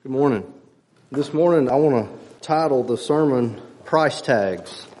Good morning. This morning I want to title the sermon Price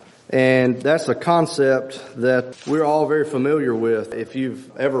Tags. And that's a concept that we're all very familiar with. If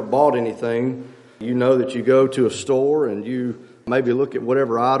you've ever bought anything, you know that you go to a store and you maybe look at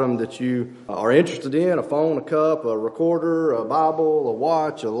whatever item that you are interested in, a phone, a cup, a recorder, a Bible, a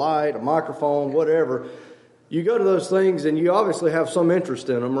watch, a light, a microphone, whatever. You go to those things and you obviously have some interest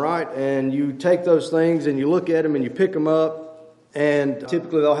in them, right? And you take those things and you look at them and you pick them up. And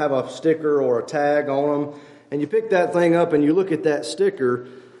typically they'll have a sticker or a tag on them. And you pick that thing up and you look at that sticker.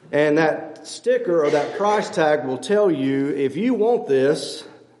 And that sticker or that price tag will tell you, if you want this,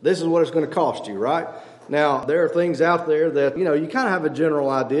 this is what it's going to cost you, right? Now, there are things out there that, you kind of have a general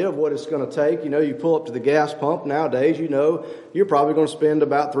idea of what it's going to take. You pull up to the gas pump nowadays, you're probably going to spend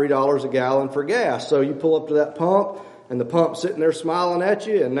about $3 a gallon for gas. So you pull up to that pump, and the pump's sitting there smiling at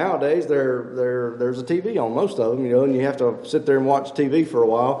you, and nowadays there's a TV on most of them, and you have to sit there and watch TV for a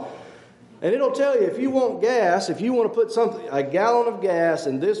while. And it'll tell you, if you want gas, if you want to put a gallon of gas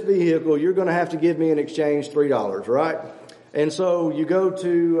in this vehicle, you're going to have to give me in exchange $3, right? And so you go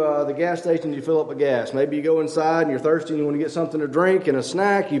to the gas station, you fill up with gas. Maybe you go inside and you're thirsty and you want to get something to drink and a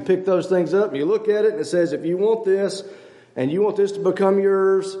snack. You pick those things up and you look at it and it says, if you want this and you want this to become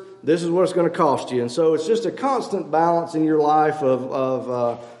yours, this is what it's going to cost you. And so it's just a constant balance in your life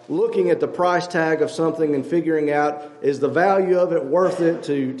of looking at the price tag of something and figuring out, is the value of it worth it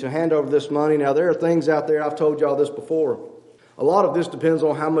to hand over this money? Now, there are things out there, I've told y'all this before. A lot of this depends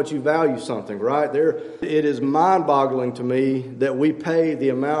on how much you value something, right? It is mind-boggling to me that we pay the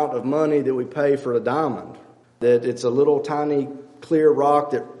amount of money that we pay for a diamond. That it's a little tiny clear rock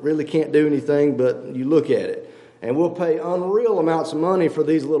that really can't do anything, but you look at it. And we'll pay unreal amounts of money for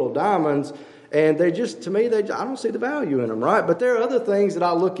these little diamonds. And they just, to me, I don't see the value in them, right? But there are other things that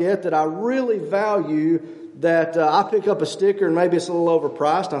I look at that I really value, that I pick up a sticker and maybe it's a little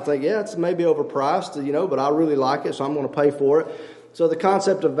overpriced. And I think, yeah, it's maybe overpriced, but I really like it, so I'm going to pay for it. So the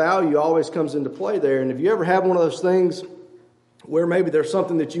concept of value always comes into play there. And if you ever have one of those things where maybe there's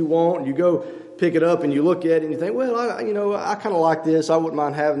something that you want and you go pick it up and you look at it and you think, well, I kind of like this, I wouldn't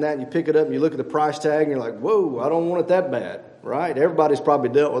mind having that. And you pick it up and you look at the price tag and you're like, whoa, I don't want it that bad, right? Everybody's probably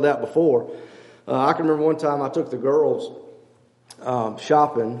dealt with that before. I can remember one time I took the girls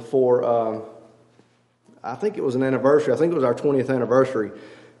shopping for, I think it was an anniversary. I think it was our 20th anniversary.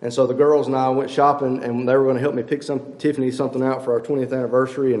 And so the girls and I went shopping, and they were going to help me pick Tiffany something out for our 20th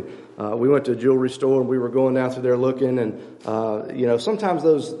anniversary. And we went to a jewelry store, and we were going down through there looking. And sometimes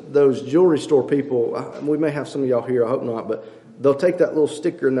those jewelry store people, we may have some of y'all here, I hope not, but they'll take that little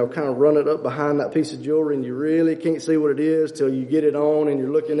sticker and they'll kind of run it up behind that piece of jewelry, and you really can't see what it is till you get it on and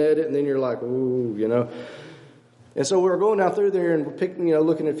you're looking at it, and then you're like, ooh, And so we were going down through there and we're picking,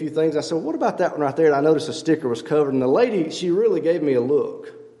 looking at a few things. I said, what about that one right there? And I noticed the sticker was covered. And the lady, she really gave me a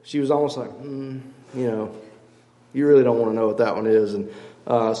look. She was almost like, you really don't want to know what that one is. And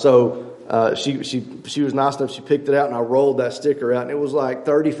so she was nice enough. She picked it out and I rolled that sticker out. And it was like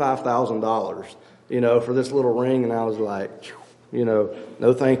 $35,000, for this little ring. And I was like,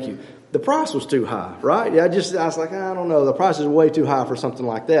 no thank you. The price was too high, right? I was like, I don't know. The price is way too high for something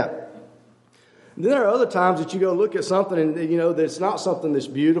like that. Then there are other times that you go look at something and, that's not something that's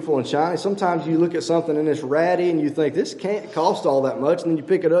beautiful and shiny. Sometimes you look at something and it's ratty and you think, this can't cost all that much. And then you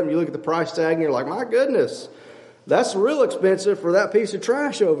pick it up and you look at the price tag and you're like, my goodness, that's real expensive for that piece of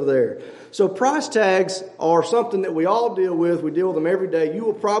trash over there. So price tags are something that we all deal with. We deal with them every day. You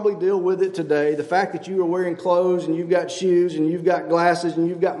will probably deal with it today. The fact that you are wearing clothes and you've got shoes and you've got glasses and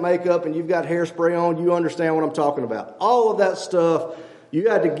you've got makeup and you've got hairspray on, you understand what I'm talking about. All of that stuff, you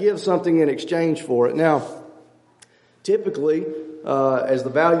had to give something in exchange for it. Now, typically, as the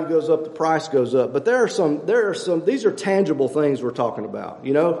value goes up, the price goes up. But there are some, these are tangible things we're talking about.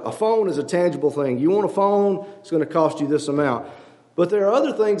 A phone is a tangible thing. You want a phone, it's going to cost you this amount. But there are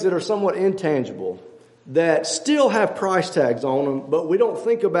other things that are somewhat intangible that still have price tags on them, but we don't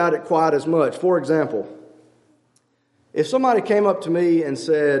think about it quite as much. For example, if somebody came up to me and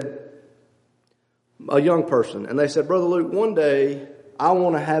said, a young person, and they said, Brother Luke, one day I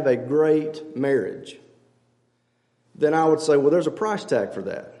want to have a great marriage, then I would say, well, there's a price tag for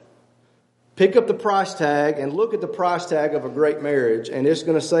that. Pick up the price tag and look at the price tag of a great marriage, and it's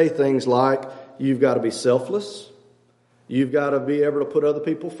going to say things like, you've got to be selfless. You've got to be able to put other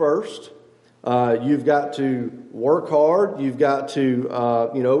people first. You've got to work hard. You've got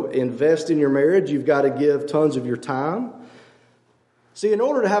to, invest in your marriage. You've got to give tons of your time. See, in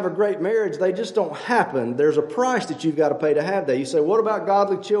order to have a great marriage, they just don't happen. There's a price that you've got to pay to have that. You say, what about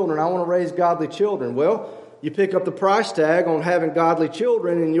godly children? I want to raise godly children. Well, you pick up the price tag on having godly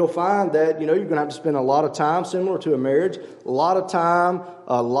children, and you'll find that, you're going to have to spend a lot of time, similar to a marriage, a lot of time,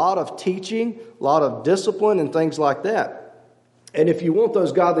 a lot of teaching, a lot of discipline, and things like that. And if you want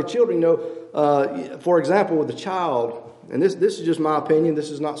those godly children, for example, with a child, and this is just my opinion,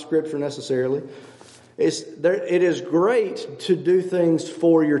 this is not scripture necessarily, it is great to do things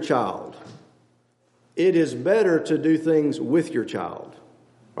for your child. It is better to do things with your child.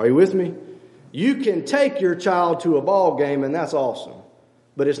 Are you with me? You can take your child to a ball game, and that's awesome.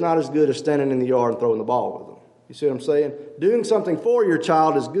 But it's not as good as standing in the yard and throwing the ball with them. You see what I'm saying? Doing something for your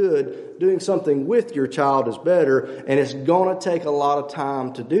child is good. Doing something with your child is better. And it's going to take a lot of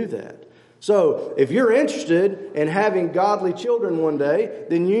time to do that. So if you're interested in having godly children one day,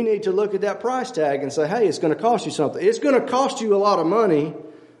 then you need to look at that price tag and say, hey, it's going to cost you something. It's going to cost you a lot of money.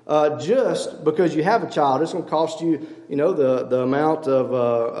 Just because you have a child, it's going to cost you, the amount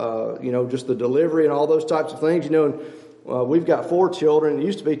of, just the delivery and all those types of things. We've got 4 children. It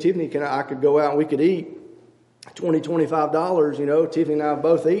used to be Tiffany and I could go out and we could eat $20, $25. Tiffany and I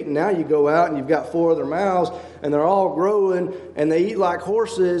both eat. And now you go out and you've got 4 other mouths and they're all growing and they eat like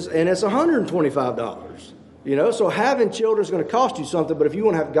horses and it's $125. So having children is going to cost you something. But if you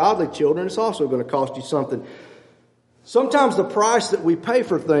want to have godly children, it's also going to cost you something. Sometimes the price that we pay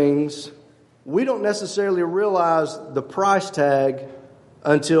for things, we don't necessarily realize the price tag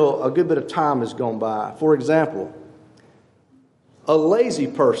until a good bit of time has gone by. For example, a lazy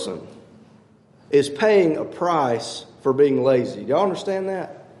person is paying a price for being lazy. Do y'all understand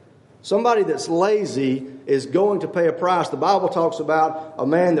that? Somebody that's lazy is going to pay a price. The Bible talks about a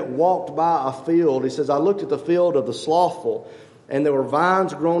man that walked by a field. He says, I looked at the field of the slothful, and there were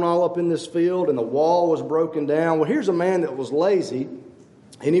vines grown all up in this field, and the wall was broken down. Well, here's a man that was lazy,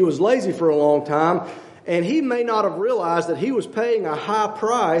 and he was lazy for a long time, and he may not have realized that he was paying a high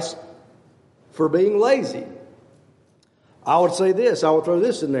price for being lazy. I would say this, I would throw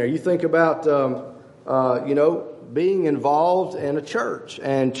this in there. You think about, being involved in a church,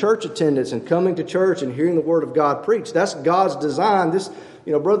 and church attendance, and coming to church and hearing the Word of God preached. That's God's design. This,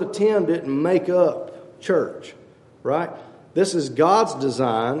 Brother Tim didn't make up church, right? This is God's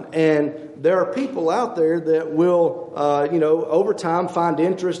design, and there are people out there that will, over time find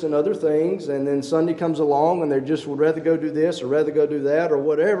interest in other things, and then Sunday comes along and they just would rather go do this or rather go do that or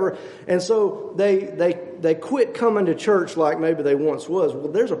whatever, and so they quit coming to church like maybe they once was. Well,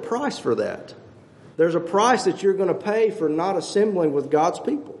 there's a price for that. There's a price that you're going to pay for not assembling with God's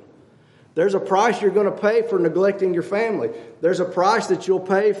people. There's a price you're going to pay for neglecting your family. There's a price that you'll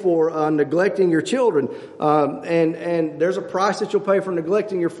pay for neglecting your children. And there's a price that you'll pay for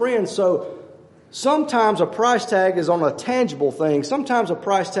neglecting your friends. So sometimes a price tag is on a tangible thing. Sometimes a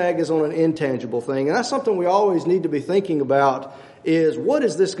price tag is on an intangible thing. And that's something we always need to be thinking about is, what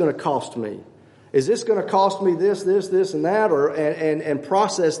is this going to cost me? Is this going to cost me this, and that, and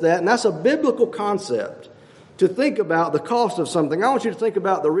process that? And that's a biblical concept. To think about the cost of something. I want you to think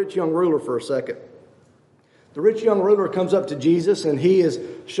about the rich young ruler for a second. The rich young ruler comes up to Jesus, and he has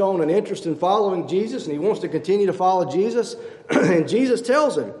shown an interest in following Jesus, and he wants to continue to follow Jesus. And Jesus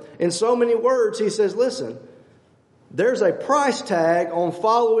tells him in so many words, he says, listen, there's a price tag on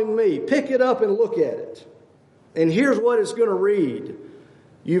following me. Pick it up and look at it. And here's what it's going to read.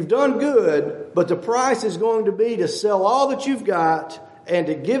 You've done good, but the price is going to be to sell all that you've got and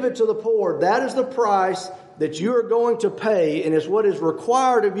to give it to the poor. That is the price that you are going to pay, and it's what is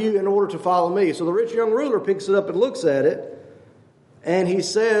required of you in order to follow me. So the rich young ruler picks it up and looks at it, and he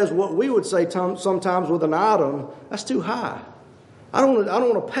says what we would say sometimes with an item, that's too high. I don't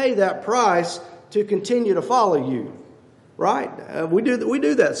want to pay that price to continue to follow you. Right? We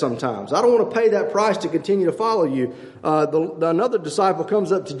do that sometimes. I don't want to pay that price to continue to follow you. Another disciple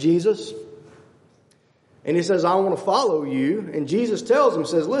comes up to Jesus, and he says, I want to follow you. And Jesus tells him,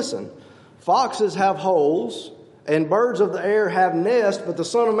 says, listen, foxes have holes and birds of the air have nests, but the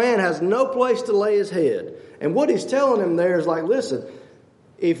Son of Man has no place to lay his head. And what he's telling him there is like, listen,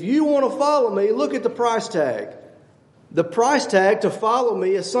 if you want to follow me, look at the price tag. The price tag to follow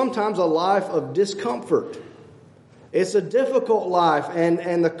me is sometimes a life of discomfort. It's a difficult life,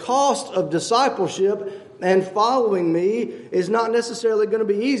 and the cost of discipleship and following me is not necessarily going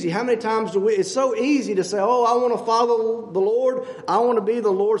to be easy. How many times it's so easy to say, oh, I want to follow the Lord, I want to be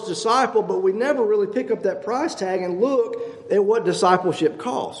the Lord's disciple, but we never really pick up that price tag and look at what discipleship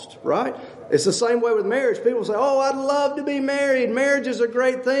costs, right? It's the same way with marriage. People say, oh, I'd love to be married. Marriage is a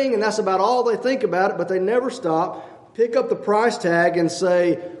great thing, and that's about all they think about it, but they never stop, pick up the price tag and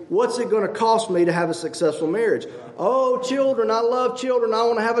say, what's it going to cost me to have a successful marriage? Oh, children, I love children. I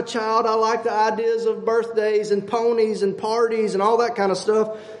want to have a child. I like the ideas of birthdays and ponies and parties and all that kind of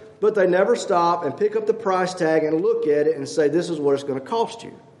stuff. but they never stop and pick up the price tag and look at it and say, this is what it's going to cost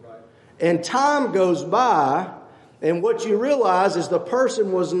you. Right. And time goes by, and what you realize is the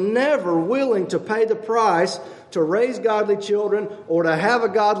person was never willing to pay the price to raise godly children or to have a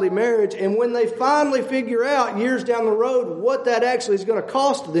godly marriage. And when they finally figure out years down the road what that actually is going to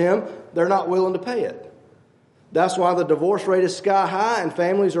cost them, they're not willing to pay it. That's why the divorce rate is sky high and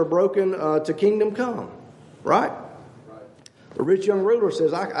families are broken to kingdom come. Right? The rich young ruler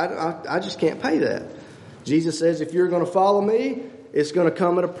says, I just can't pay that. Jesus says, if you're going to follow me, it's going to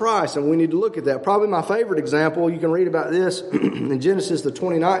come at a price, and we need to look at that. Probably my favorite example, you can read about this in Genesis, the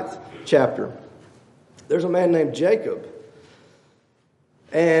 29th chapter. There's a man named Jacob.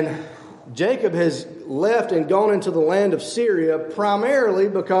 And Jacob has left and gone into the land of Syria primarily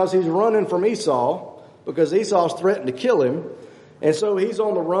because he's running from Esau, because Esau's threatened to kill him. And so he's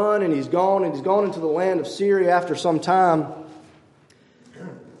on the run, and he's gone into the land of Syria after some time.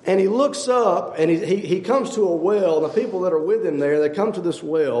 And he looks up, and he comes to a well. The people that are with him there, they come to this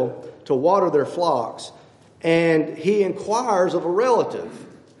well to water their flocks. And he inquires of a relative.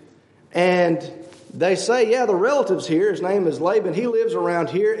 And they say, yeah, the relative's here. His name is Laban. He lives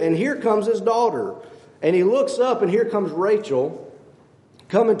around here. And here comes his daughter. And he looks up, and here comes Rachel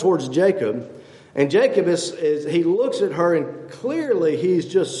coming towards Jacob. And Jacob he looks at her, and clearly he's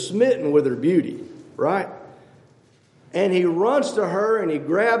just smitten with her beauty, right? And he runs to her and he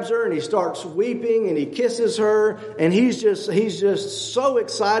grabs her and he starts weeping and he kisses her, and he's just so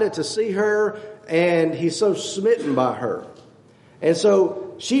excited to see her, and he's so smitten by her. And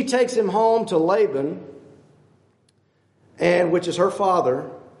so she takes him home to Laban, which is her father,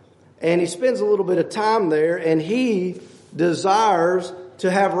 and he spends a little bit of time there, and he desires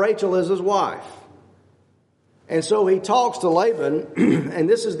to have Rachel as his wife. And so he talks to Laban, and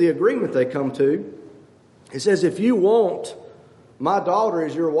this is the agreement they come to. He says, if you want my daughter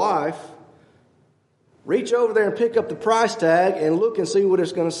as your wife, reach over there and pick up the price tag and look and see what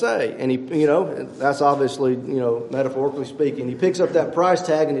it's going to say. And he, that's obviously, metaphorically speaking. He picks up that price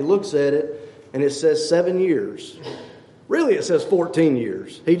tag and he looks at it, and it says 7 years. Really, it says 14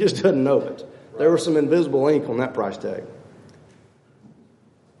 years. He just doesn't know it. There was some invisible ink on that price tag.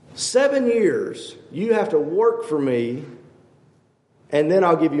 7 years, you have to work for me, and then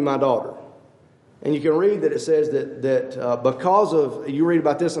I'll give you my daughter. And you can read that it says that because of, you read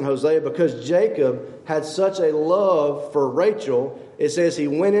about this in Hosea, because Jacob had such a love for Rachel, it says he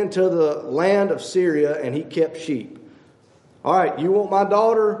went into the land of Syria and he kept sheep. All right, you want my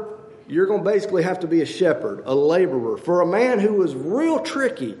daughter? You're going to basically have to be a shepherd, a laborer. For a man who was real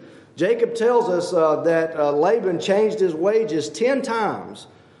tricky, Jacob tells us that Laban changed his wages 10 times.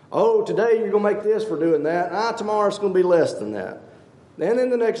 Oh, today you're going to make this for doing that. Tomorrow it's going to be less than that. And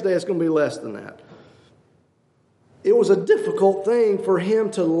then the next day it's going to be less than that. It was a difficult thing for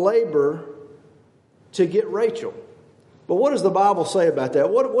him to labor to get Rachel. But what does the Bible say about that?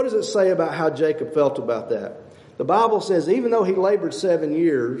 What does it say about how Jacob felt about that? The Bible says even though he labored 7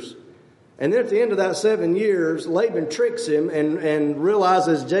 years, and then at the end of that 7 years, Laban tricks him and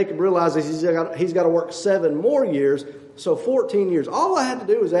Jacob realizes he's got to work 7 more years, so 14 years. All I had to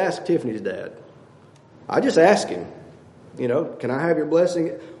do was ask Tiffany's dad. I just asked him, can I have your blessing?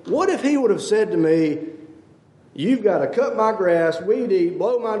 What if he would have said to me, you've got to cut my grass, weed eat,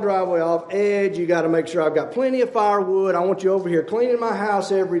 blow my driveway off, edge. You got to make sure I've got plenty of firewood. I want you over here cleaning my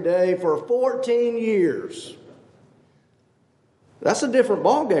house every day for 14 years. That's a different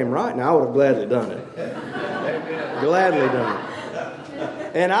ball game, right? Now, I would have gladly done it. Gladly done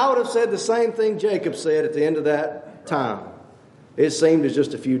it. And I would have said the same thing Jacob said at the end of that time. It seemed as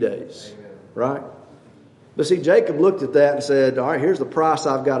just a few days, right? But see, Jacob looked at that and said, all right, here's the price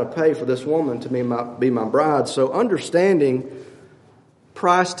I've got to pay for this woman to be my bride. So understanding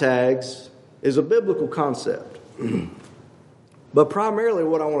price tags is a biblical concept. But primarily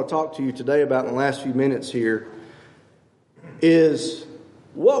what I want to talk to you today about in the last few minutes here is,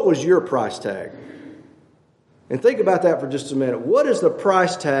 what was your price tag? And think about that for just a minute. What is the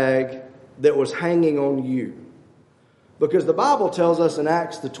price tag that was hanging on you? Because the Bible tells us in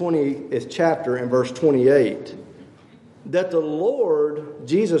Acts, the 20th chapter and verse 28, that the Lord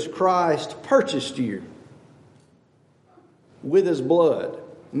Jesus Christ purchased you with his blood.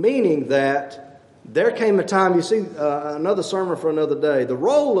 Meaning that there came a time, you see, another sermon for another day. The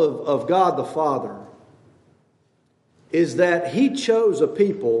role of God the Father is that he chose a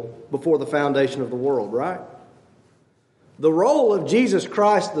people before the foundation of the world, right? The role of Jesus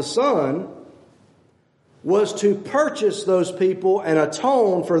Christ the Son was to purchase those people and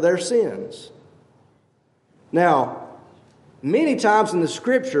atone for their sins. Now, many times in the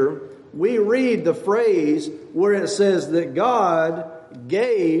Scripture, we read the phrase where it says that God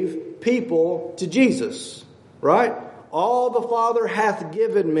gave people to Jesus, right? All the Father hath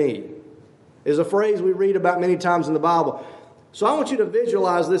given me is a phrase we read about many times in the Bible. So I want you to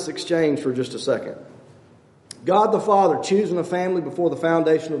visualize this exchange for just a second. God the Father choosing a family before the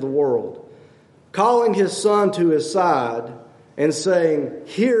foundation of the world, calling His Son to His side and saying,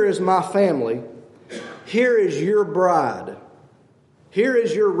 here is my family, here is your bride, here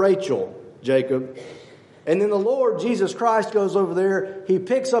is your Rachel, Jacob. And then the Lord Jesus Christ goes over there, He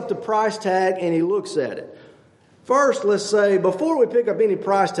picks up the price tag and He looks at it. First, let's say, before we pick up any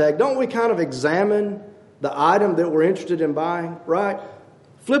price tag, don't we kind of examine the item that we're interested in buying, right?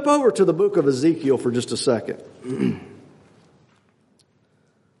 Flip over to the book of Ezekiel for just a second.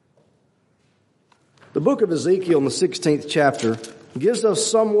 The book of Ezekiel in the 16th chapter gives us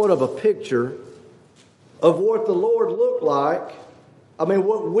somewhat of a picture of what the Lord looked like. I mean,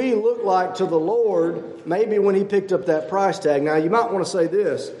 what we look like to the Lord maybe when He picked up that price tag. Now, you might want to say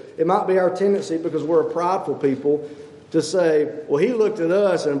this. It might be our tendency, because we're a prideful people, to say, well, He looked at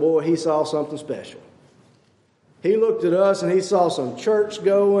us and, boy, He saw something special. He looked at us and He saw some church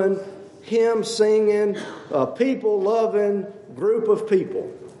going, hymn singing, people loving group of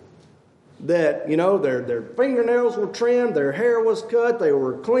people. That, you know, their fingernails were trimmed, their hair was cut, they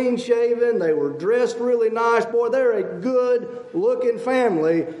were clean shaven, they were dressed really nice. Boy, they're a good looking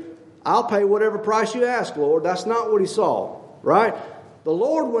family. I'll pay whatever price you ask, Lord. That's not what He saw, right? The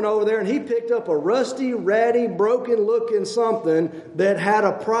Lord went over there and He picked up a rusty, ratty, broken looking something that had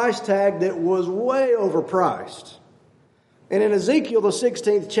a price tag that was way overpriced. And in Ezekiel, the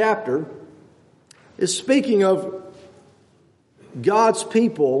 16th chapter, is speaking of God's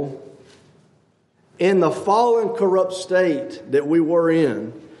people in the fallen, corrupt state that we were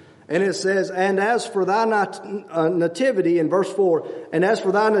in. And it says, and as for thy nativity, in verse 4, and as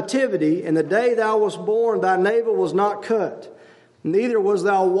for thy nativity, in the day thou wast born, thy navel was not cut, neither was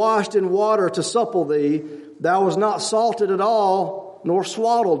thou washed in water to supple thee, thou was not salted at all, nor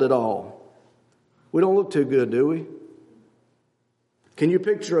swaddled at all. We don't look too good, do we? Can you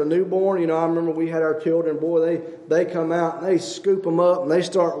picture a newborn? You know, I remember we had our children, boy, they come out and they scoop them up and they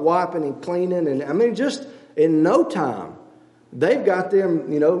start wiping and cleaning. And I mean, just in no time, they've got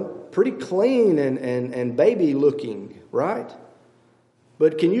them, you know, pretty clean and baby looking, right?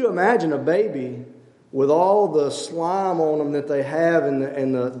 But can you imagine a baby with all the slime on them that they have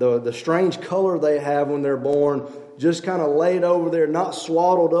and the strange color they have when they're born, just kind of laid over there, not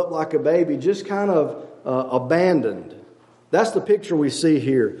swaddled up like a baby, just kind of abandoned. That's the picture we see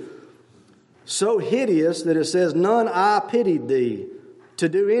here. So hideous that it says, none eye pitied thee, to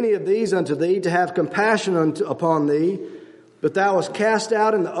do any of these unto thee, to have compassion upon thee. But thou wast cast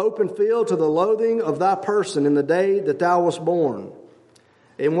out in the open field to the loathing of thy person in the day that thou wast born.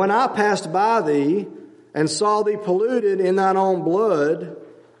 And when I passed by thee and saw thee polluted in thine own blood,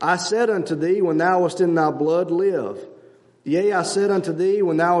 I said unto thee, when thou wast in thy blood, live. Yea, I said unto thee,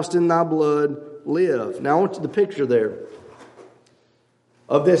 when thou wast in thy blood, live. Now I want you to picture there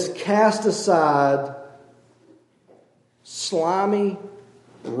of this cast aside, slimy,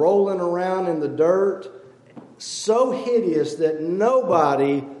 rolling around in the dirt, so hideous that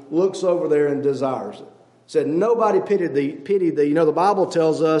nobody looks over there and desires it. It said nobody pitied thee. You know, the Bible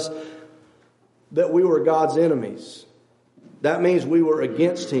tells us that we were God's enemies. That means we were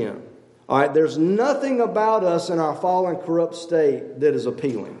against Him. All right, there's nothing about us in our fallen, corrupt state that is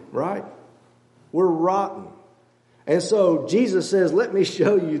appealing, right? We're rotten. And so Jesus says, let me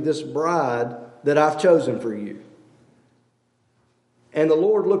show you this bride that I've chosen for you. And the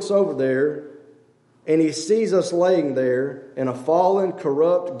Lord looks over there and He sees us laying there in a fallen,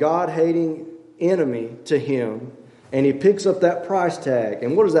 corrupt, God-hating enemy to Him. And He picks up that price tag.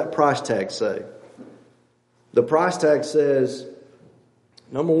 And what does that price tag say? The price tag says,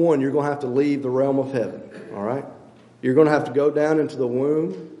 number one, you're going to have to leave the realm of heaven. All right? You're going to have to go down into the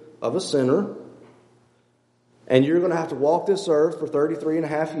womb of a sinner. And you're going to have to walk this earth for 33 and a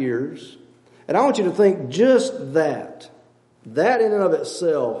half years. And I want you to think just that in and of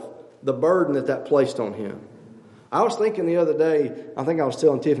itself, the burden that placed on Him. I was thinking the other day, I think I was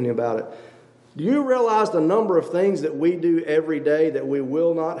telling Tiffany about it. Do you realize the number of things that we do every day that we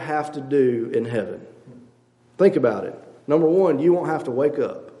will not have to do in heaven? Think about it. Number one, you won't have to wake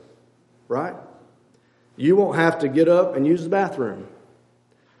up, right? You won't have to get up and use the bathroom.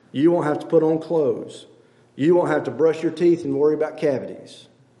 You won't have to put on clothes. You won't have to brush your teeth and worry about cavities,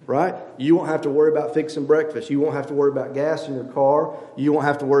 right? You won't have to worry about fixing breakfast. You won't have to worry about gas in your car. You won't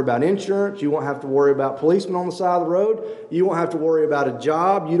have to worry about insurance. You won't have to worry about policemen on the side of the road. You won't have to worry about a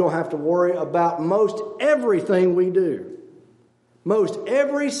job. You don't have to worry about most everything we do. Most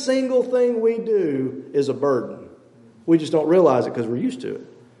every single thing we do is a burden. We just don't realize it because we're used to it.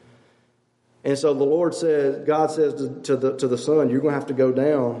 And so the Lord says, God says to the Son, you're going to have to go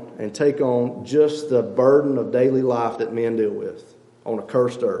down and take on just the burden of daily life that men deal with on a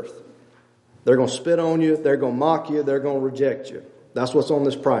cursed earth. They're going to spit on you. They're going to mock you. They're going to reject you. That's what's on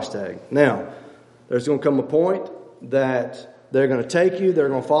this price tag. Now, there's going to come a point that they're going to take you. They're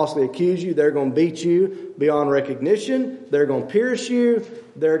going to falsely accuse you. They're going to beat you beyond recognition. They're going to pierce you.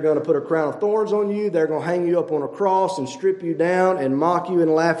 They're going to put a crown of thorns on you. They're going to hang you up on a cross and strip you down and mock you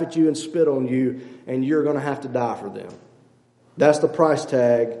and laugh at you and spit on you. And you're going to have to die for them. That's the price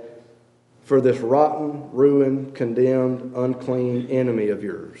tag for this rotten, ruined, condemned, unclean enemy of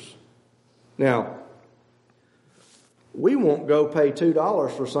yours. Now, we won't go pay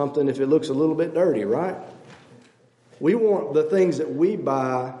 $2 for something if it looks a little bit dirty, right? We want the things that we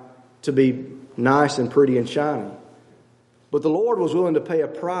buy to be nice and pretty and shiny. But the Lord was willing to pay a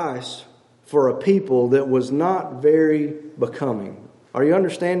price for a people that was not very becoming. Are you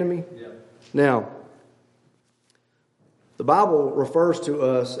understanding me? Yeah. Now, the Bible refers to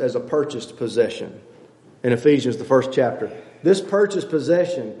us as a purchased possession in Ephesians, the 1st chapter. This purchased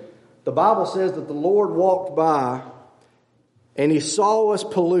possession, the Bible says that the Lord walked by and He saw us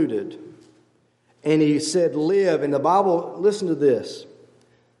polluted. And He said, live. And the Bible, listen to this.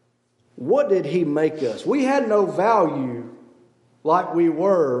 What did He make us? We had no value like we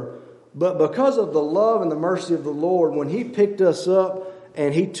were, but because of the love and the mercy of the Lord, when He picked us up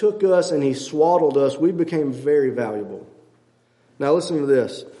and He took us and He swaddled us, we became very valuable. Now listen to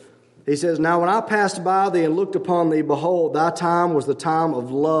this. He says, now when I passed by thee and looked upon thee, behold, thy time was the time of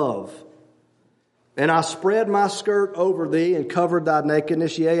love. And I spread my skirt over thee and covered thy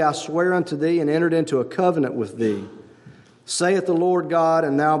nakedness. Yea, I swear unto thee and entered into a covenant with thee, saith the Lord God,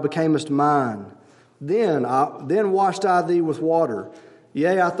 and thou becamest mine. Then washed I thee with water.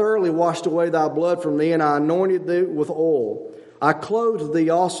 Yea, I thoroughly washed away thy blood from thee, and I anointed thee with oil. I clothed thee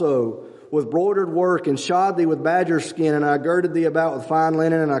also with broidered work, and shod thee with badger skin, and I girded thee about with fine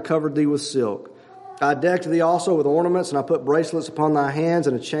linen, and I covered thee with silk. I decked thee also with ornaments, and I put bracelets upon thy hands,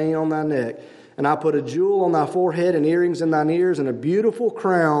 and a chain on thy neck. And I put a jewel on thy forehead, and earrings in thine ears, and a beautiful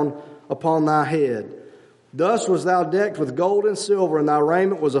crown upon thy head. Thus was thou decked with gold and silver, and thy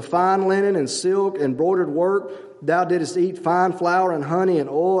raiment was of fine linen and silk and broidered work. Thou didst eat fine flour and honey and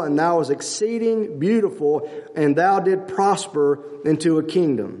oil, and thou wast exceeding beautiful, and thou did prosper into a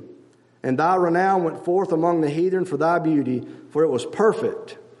kingdom. And thy renown went forth among the heathen for thy beauty, for it was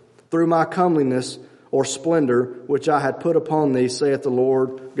perfect through my comeliness or splendor, which I had put upon thee, saith the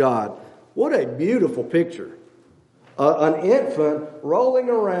Lord God. What a beautiful picture. An infant rolling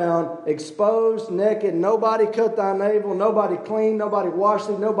around, exposed, naked. Nobody cut thy navel. Nobody cleaned. Nobody washed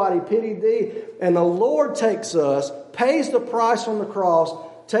thee. Nobody pitied thee. And the Lord takes us, pays the price on the cross,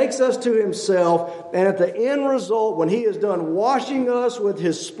 takes us to Himself. And at the end result, when He is done washing us with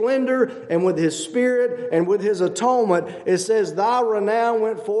His splendor and with His Spirit and with His atonement, it says, thy renown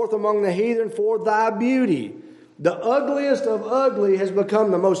went forth among the heathen for thy beauty. The ugliest of ugly has become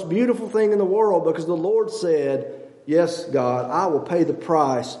the most beautiful thing in the world because the Lord said, yes, God, I will pay the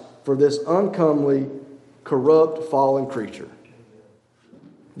price for this uncomely, corrupt, fallen creature.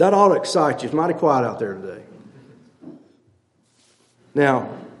 That ought to excite you. It's mighty quiet out there today.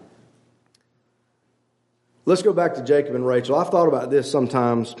 Now, let's go back to Jacob and Rachel. I've thought about this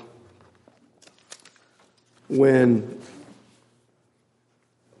sometimes when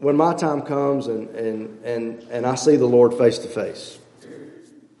my time comes and I see the Lord face to face.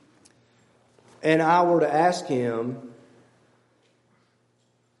 And I were to ask Him,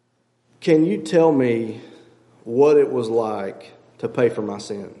 can you tell me what it was like to pay for my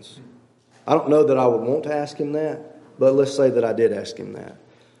sins? I don't know that I would want to ask Him that, but let's say that I did ask Him that.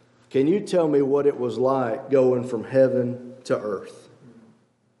 Can you tell me what it was like going from heaven to earth?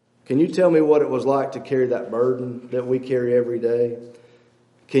 Can you tell me what it was like to carry that burden that we carry every day?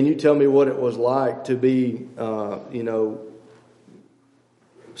 Can you tell me what it was like to be,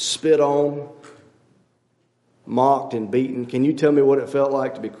 spit on, mocked and beaten? Can you tell me what it felt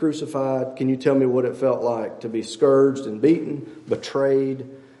like to be crucified? Can you tell me what it felt like to be scourged and beaten, betrayed?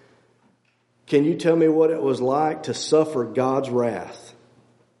 Can you tell me what it was like to suffer God's wrath?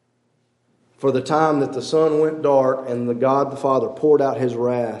 For the time that the sun went dark and the God the Father poured out His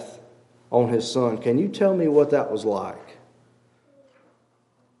wrath on His Son. Can you tell me what that was like?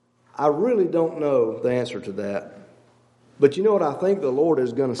 I really don't know the answer to that. But you know what I think the Lord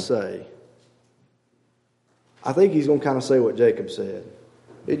is going to say? I think He's going to kind of say what Jacob said.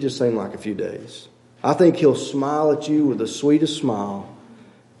 It just seemed like a few days. I think He'll smile at you with the sweetest smile.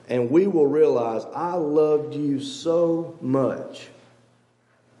 And we will realize, I loved you so much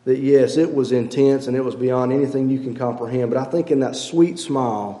that yes, it was intense and it was beyond anything you can comprehend. But I think in that sweet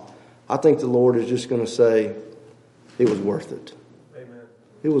smile, I think the Lord is just going to say, it was worth it. Amen.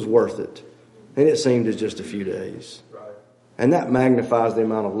 It was worth it. And it seemed as just a few days. Right. And that magnifies the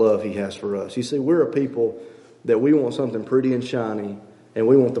amount of love He has for us. You see, we're a people that we want something pretty and shiny, and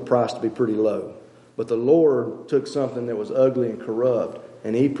we want the price to be pretty low. But the Lord took something that was ugly and corrupt,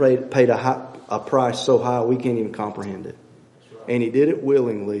 and He paid a price so high we can't even comprehend it. Right. And He did it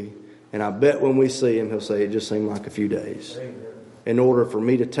willingly. And I bet when we see Him, He'll say, it just seemed like a few days. Amen. In order for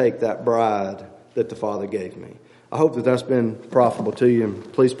me to take that bride that the Father gave me. I hope that that's been profitable to you,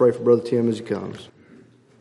 and please pray for Brother Tim as he comes.